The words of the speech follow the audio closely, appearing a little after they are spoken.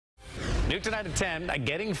New tonight at 10,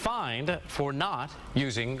 getting fined for not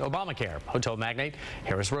using Obamacare. Hotel magnate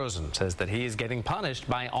Harris Rosen says that he is getting punished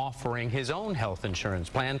by offering his own health insurance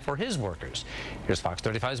plan for his workers. Here's Fox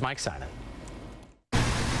 35's Mike Simon.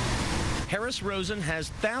 Harris Rosen has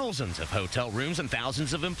thousands of hotel rooms and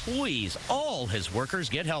thousands of employees. All his workers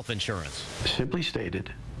get health insurance. Simply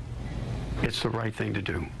stated, it's the right thing to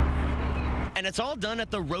do. And it's all done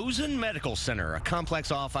at the Rosen Medical Center, a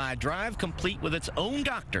complex off-I drive complete with its own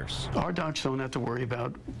doctors. Our docs don't have to worry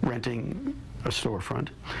about renting a storefront.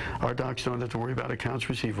 Our docs don't have to worry about accounts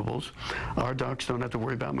receivables. Our docs don't have to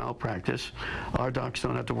worry about malpractice. Our docs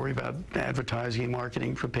don't have to worry about advertising and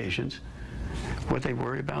marketing for patients. What they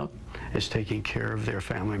worry about is taking care of their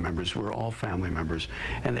family members. We're all family members,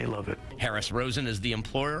 and they love it. Harris Rosen is the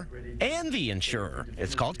employer and the insurer.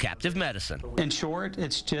 It's called captive medicine. In short,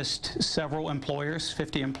 it's just several employers,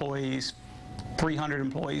 50 employees, 300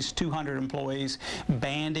 employees, 200 employees,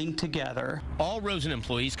 banding together. All Rosen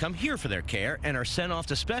employees come here for their care and are sent off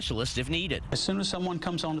to specialists if needed. As soon as someone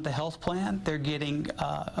comes onto the health plan, they're getting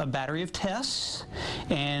a battery of tests,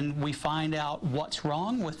 and we find out what's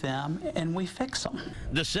wrong with them, and we fix them.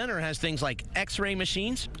 The center has things like x-ray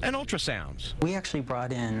machines and ultrasounds. We actually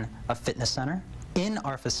brought in a fitness center in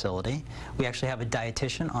our facility. We actually have a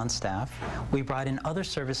dietitian on staff. We brought in other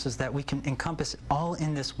services that we can encompass all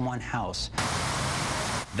in this one house.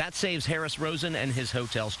 That saves Harris Rosen and his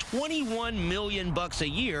hotels $21 million a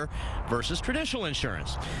year versus traditional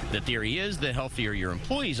insurance. The theory is the healthier your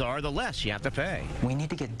employees are, the less you have to pay. We need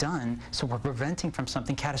to get done so we're preventing from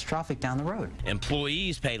something catastrophic down the road.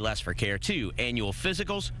 Employees pay less for care too. Annual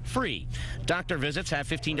physicals free. Doctor visits have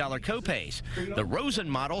 $15 copays. The Rosen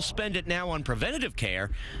model, spend it now on preventative care,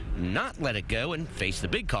 not let it go and face the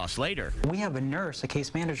big costs later. We have a nurse, a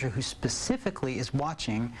case manager, who specifically is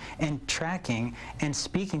watching and tracking and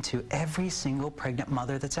speaking to every single pregnant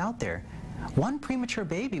mother that's out there. One premature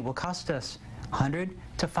baby will cost us $100,000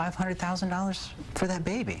 to $500,000 for that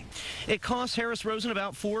baby. It costs Harris Rosen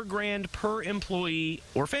about $4 grand per employee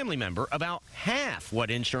or family member, about half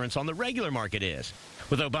what insurance on the regular market is.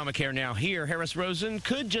 With Obamacare now here, Harris Rosen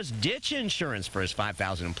could just ditch insurance for his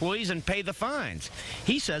 5,000 employees and pay the fines.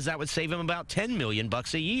 He says that would save him about $10 million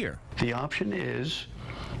a year. The option is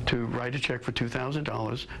to write a check for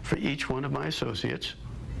 $2,000 for each one of my associates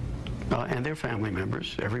and their family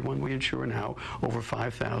members, everyone we insure now, over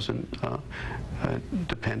 5,000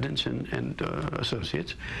 dependents and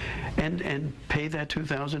associates, and pay that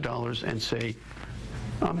 $2,000 and say,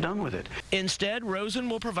 I'm done with it. Instead, Rosen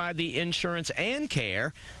will provide the insurance and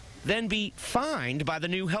care, then be fined by the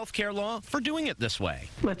new health care law for doing it this way.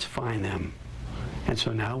 Let's fine them. And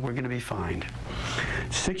so now we're going to be fined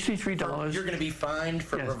 $63. You're going to be fined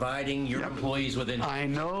for providing your employees with insurance. I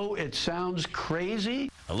know it sounds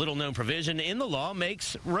crazy. A little-known provision in the law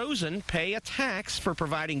makes Rosen pay a tax for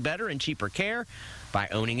providing better and cheaper care by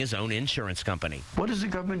owning his own insurance company. What is the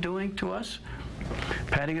government doing to us?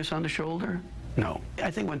 Patting us on the shoulder? No.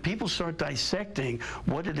 I think when people start dissecting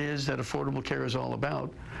what it is that affordable care is all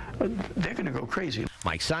about, they're going to go crazy.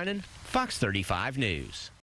 Mike Simon, Fox 35 News.